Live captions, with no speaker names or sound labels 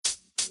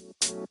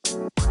Hello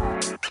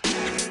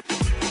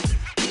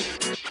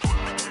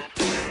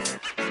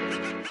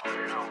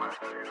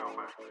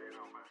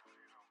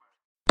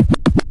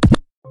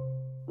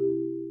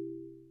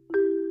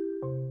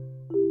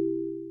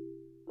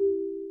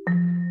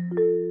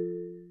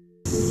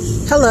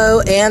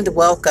and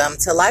welcome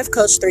to Life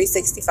Coach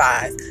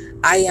 365.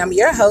 I am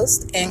your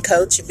host and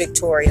coach,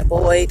 Victoria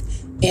Boyd,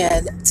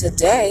 and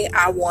today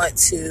I want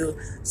to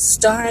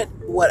start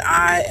what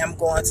I am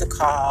going to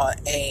call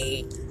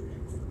a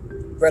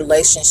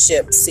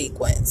relationship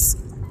sequence.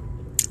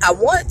 I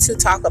want to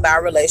talk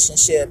about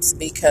relationships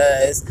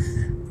because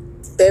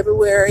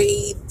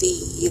February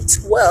the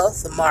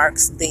 12th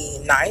marks the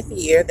 9th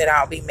year that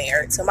I'll be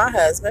married to my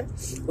husband.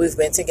 We've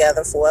been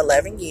together for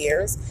 11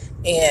 years,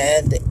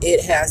 and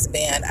it has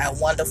been a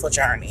wonderful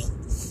journey.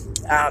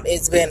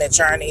 It's been a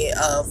journey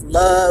of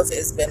love.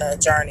 It's been a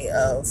journey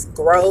of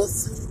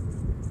growth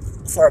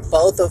for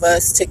both of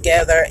us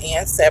together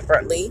and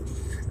separately.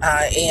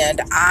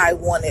 And I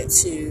wanted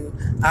to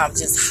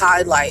just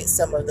highlight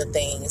some of the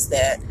things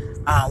that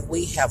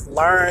we have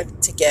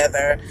learned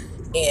together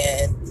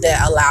and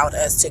that allowed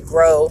us to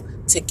grow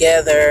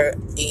together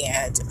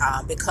and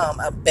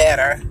become a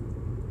better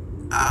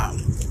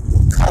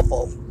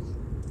couple.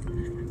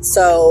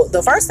 So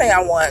the first thing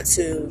I want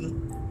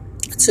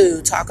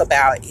to talk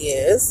about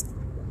is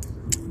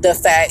the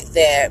fact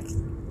that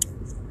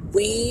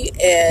we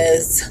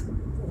as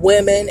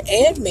women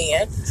and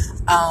men,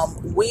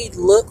 we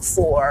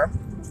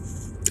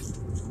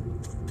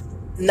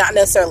not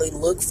necessarily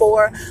look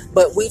for,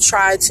 but we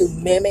try to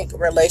mimic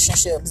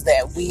relationships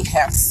that we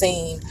have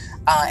seen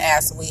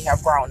as we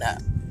have grown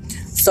up.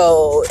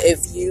 So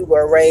if you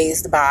were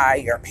raised by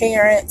your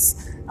parents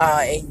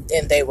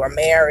and they were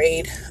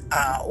married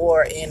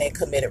or in a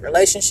committed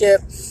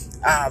relationship,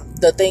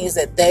 the things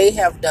that they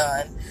have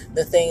done,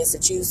 the things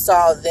that you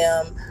saw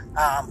them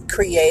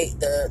create,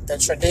 the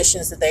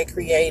traditions that they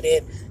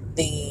created,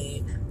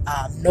 the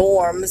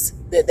norms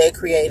that they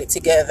created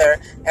together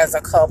as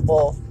a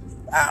couple,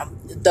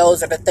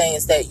 those are the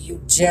things that you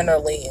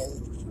generally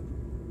and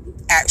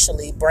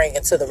actually bring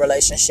into the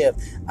relationship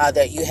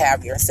that you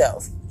have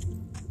yourself.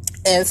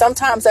 And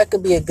sometimes that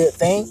could be a good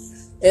thing,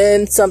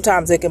 and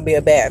sometimes it can be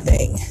a bad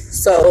thing.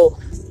 So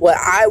what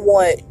I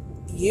want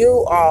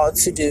you all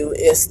to do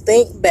is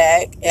think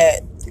back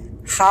at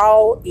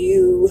how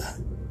you,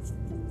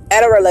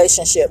 at a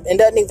relationship, it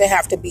doesn't even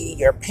have to be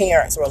your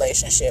parents'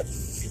 relationship,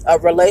 a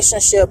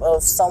relationship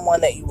of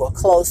someone that you were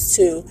close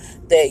to,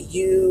 that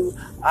you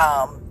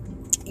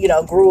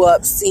grew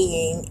up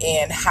seeing,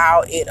 and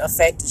how it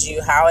affected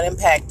you, how it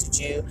impacted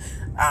you,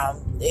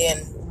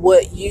 and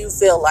what you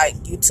feel like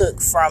you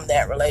took from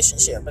that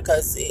relationship,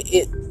 because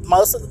it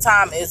most of the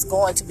time it's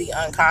going to be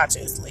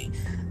unconsciously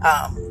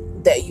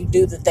that you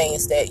do the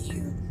things that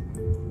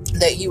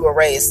you were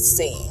raised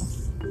seeing.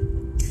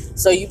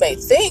 So you may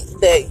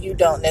think that you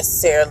don't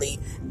necessarily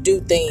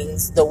do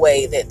things the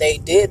way that they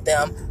did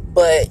them,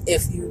 but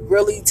if you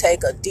really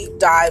take a deep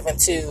dive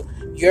into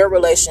your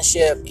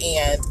relationship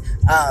and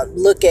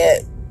look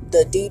at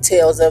the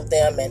details of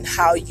them and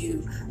how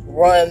you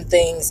run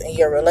things in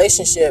your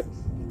relationship,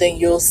 then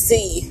you'll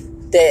see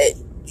that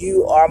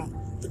you are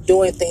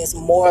doing things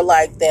more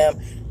like them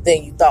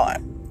than you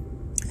thought.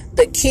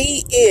 The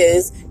key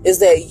is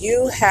that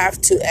you have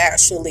to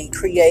actually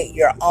create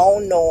your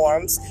own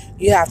norms.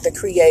 You have to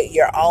create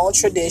your own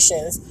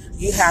traditions.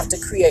 You have to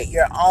create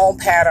your own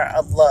pattern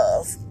of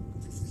love.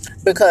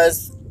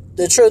 Because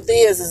the truth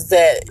is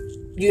that,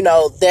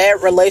 that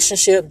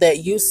relationship that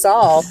you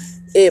saw,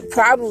 it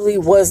probably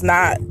was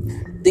not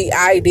the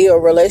ideal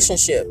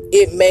relationship.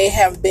 It may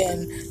have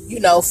been,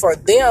 for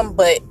them,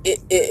 but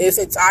if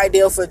it's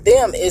ideal for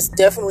them, it's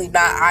definitely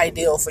not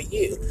ideal for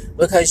you,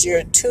 because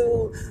you're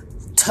two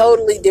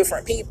totally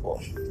different people.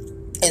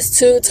 It's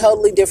two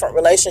totally different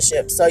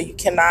relationships, so you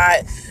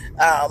cannot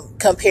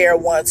compare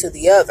one to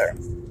the other.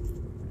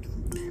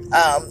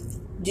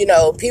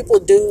 People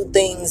do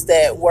things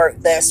that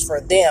work best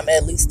for them.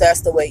 At least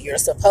that's the way you're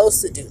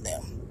supposed to do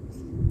them.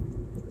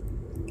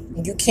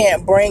 You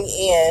can't bring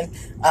in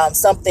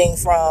something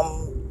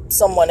from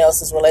someone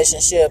else's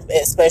relationship,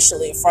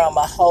 especially from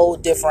a whole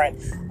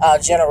different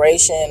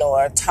generation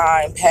or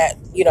time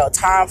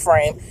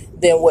frame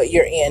than what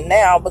you're in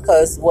now,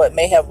 because what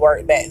may have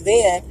worked back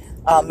then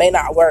may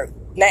not work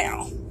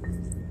now.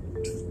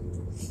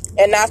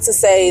 And not to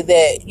say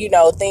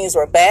that, things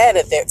were bad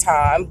at that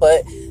time,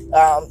 but,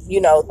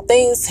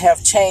 things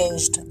have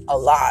changed a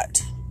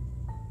lot.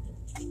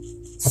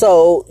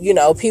 So,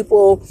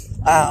 people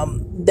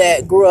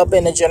that grew up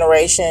in a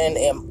generation,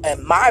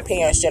 and my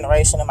parents'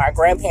 generation and my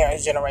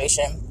grandparents'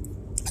 generation,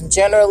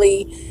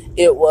 generally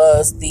it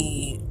was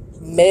the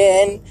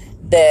men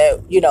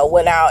that,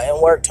 went out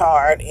and worked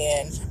hard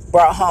and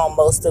brought home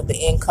most of the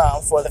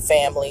income for the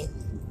family.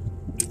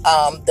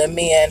 The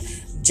men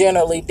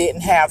generally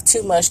didn't have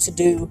too much to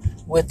do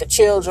with the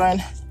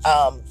children.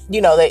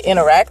 They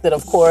interacted,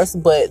 of course,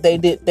 but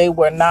they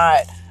were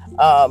not,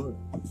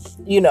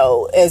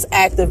 as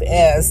active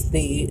as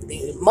the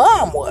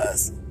mom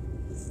was.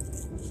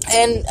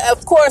 And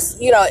of course,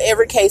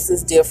 every case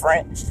is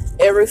different.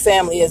 Every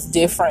family is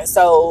different.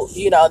 So,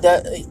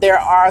 there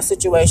are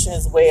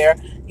situations where,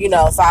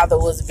 father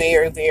was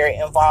very, very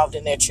involved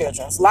in their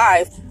children's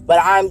life. But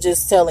I'm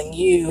just telling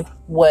you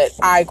what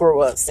I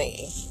grew up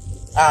seeing.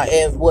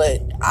 And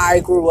what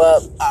I grew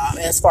up,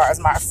 as far as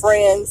my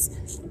friends,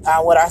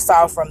 what I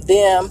saw from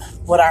them,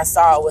 what I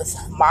saw with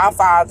my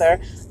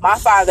father. My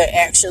father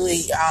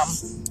actually,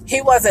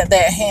 he wasn't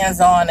that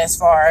hands-on as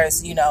far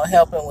as,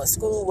 helping with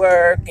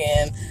schoolwork.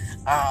 And,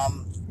 I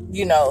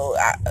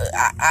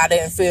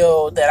didn't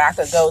feel that I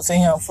could go to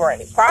him for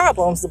any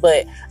problems,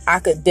 but I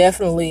could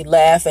definitely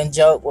laugh and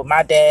joke with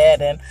my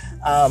dad. And,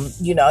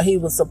 he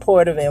was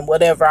supportive in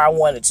whatever I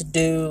wanted to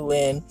do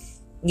and,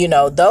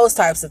 those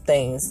types of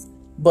things.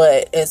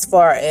 But as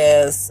far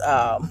as,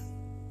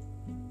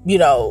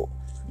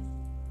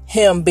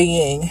 him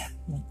being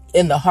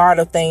in the heart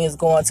of things,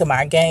 going to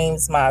my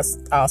games, my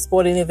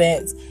sporting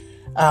events,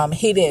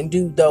 he didn't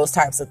do those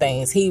types of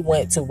things. He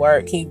went to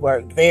work. He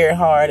worked very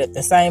hard at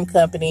the same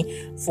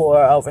company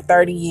for over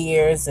 30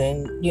 years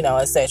and,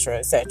 et cetera,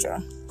 et cetera.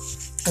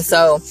 And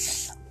so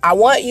I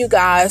want you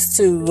guys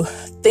to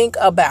think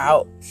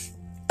about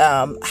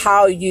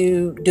how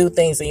you do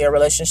things in your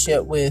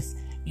relationship with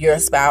your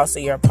spouse or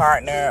your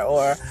partner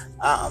or,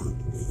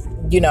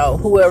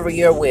 whoever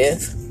you're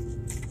with.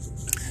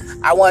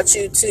 I want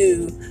you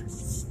to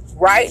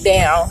write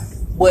down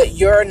what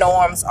your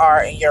norms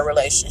are in your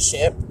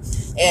relationship.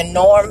 And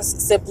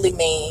norms simply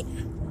mean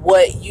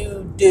what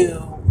you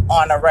do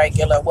on a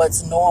regular,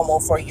 what's normal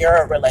for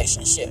your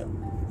relationship,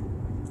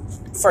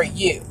 for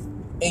you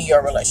in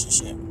your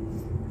relationship.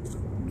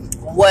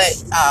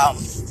 What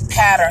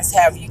patterns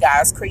have you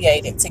guys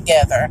created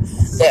together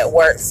that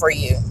work for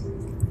you?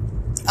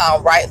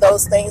 Write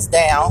those things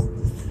down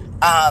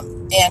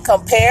and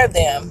compare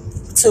them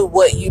to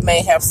what you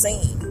may have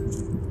seen.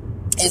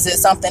 Is it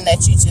something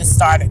that you just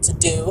started to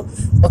do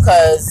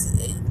because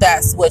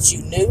that's what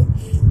you knew?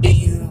 Do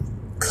you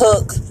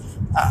cook?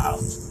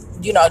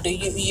 Do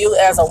you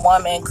as a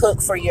woman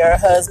cook for your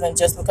husband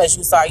just because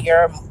you saw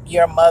your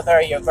mother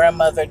or your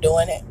grandmother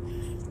doing it?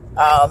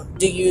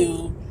 Do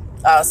you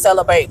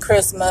celebrate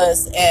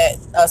Christmas at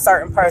a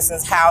certain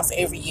person's house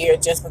every year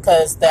just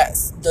because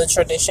that's the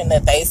tradition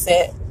that they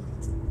set?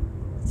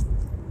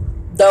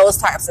 Those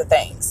types of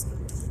things.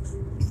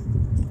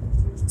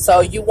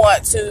 So you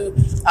want to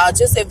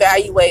just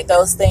evaluate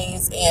those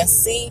things and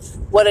see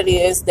what it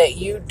is that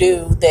you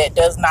do that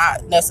does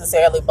not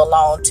necessarily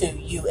belong to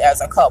you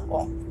as a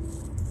couple.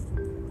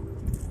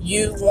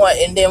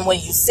 And then when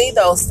you see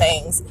those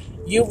things,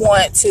 you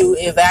want to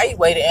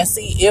evaluate it and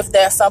see if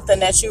that's something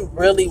that you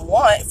really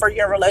want for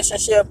your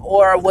relationship,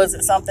 or was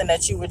it something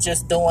that you were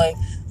just doing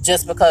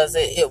just because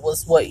it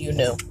was what you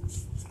knew.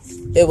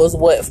 It was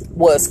what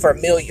was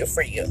familiar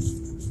for you.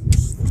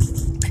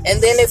 And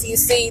then if you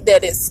see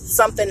that it's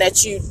something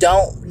that you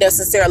don't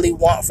necessarily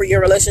want for your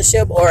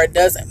relationship, or it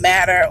doesn't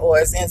matter, or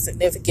it's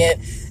insignificant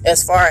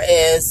as far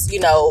as,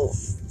 it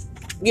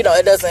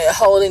doesn't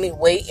hold any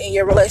weight in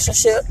your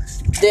relationship,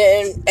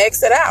 then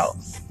exit out.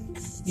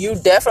 You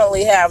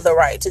definitely have the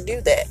right to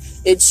do that.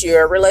 It's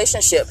your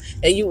relationship,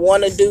 and you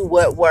want to do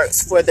what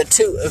works for the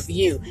two of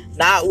you,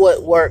 not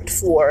what worked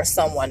for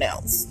someone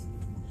else.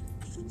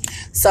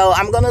 So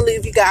I'm going to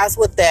leave you guys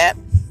with that.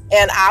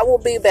 And I will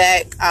be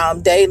back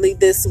daily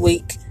this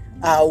week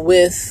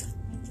with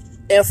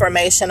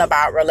information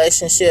about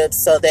relationships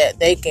so that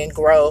they can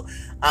grow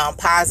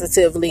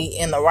positively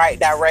in the right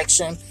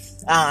direction,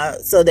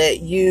 so that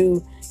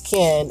you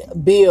can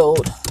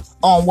build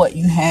on what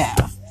you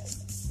have.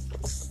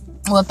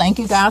 Well, thank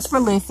you guys for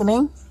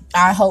listening.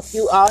 I hope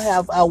you all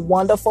have a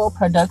wonderful,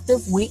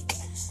 productive week.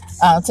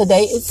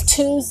 Today is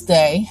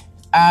Tuesday,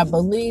 I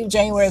believe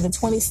January the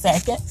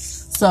 22nd.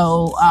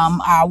 So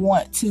I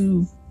want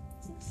to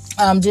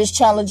just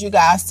challenge you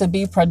guys to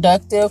be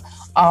productive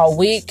all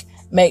week.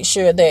 Make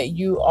sure that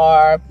you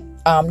are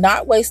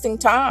not wasting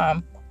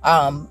time.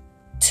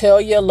 Tell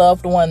your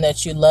loved one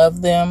that you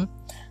love them.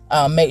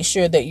 Make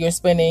sure that you're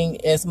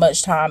spending as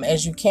much time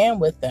as you can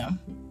with them.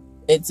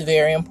 It's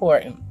very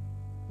important.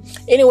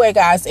 Anyway,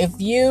 guys, if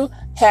you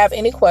have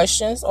any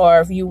questions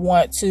or if you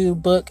want to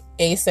book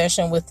a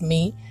session with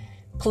me,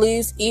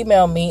 please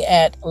email me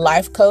at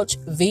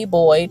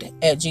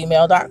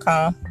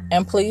lifecoachvboyd@gmail.com,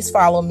 and please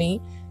follow me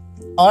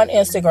on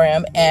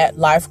Instagram at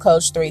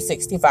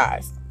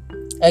lifecoach365.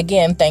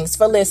 Again, thanks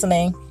for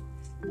listening.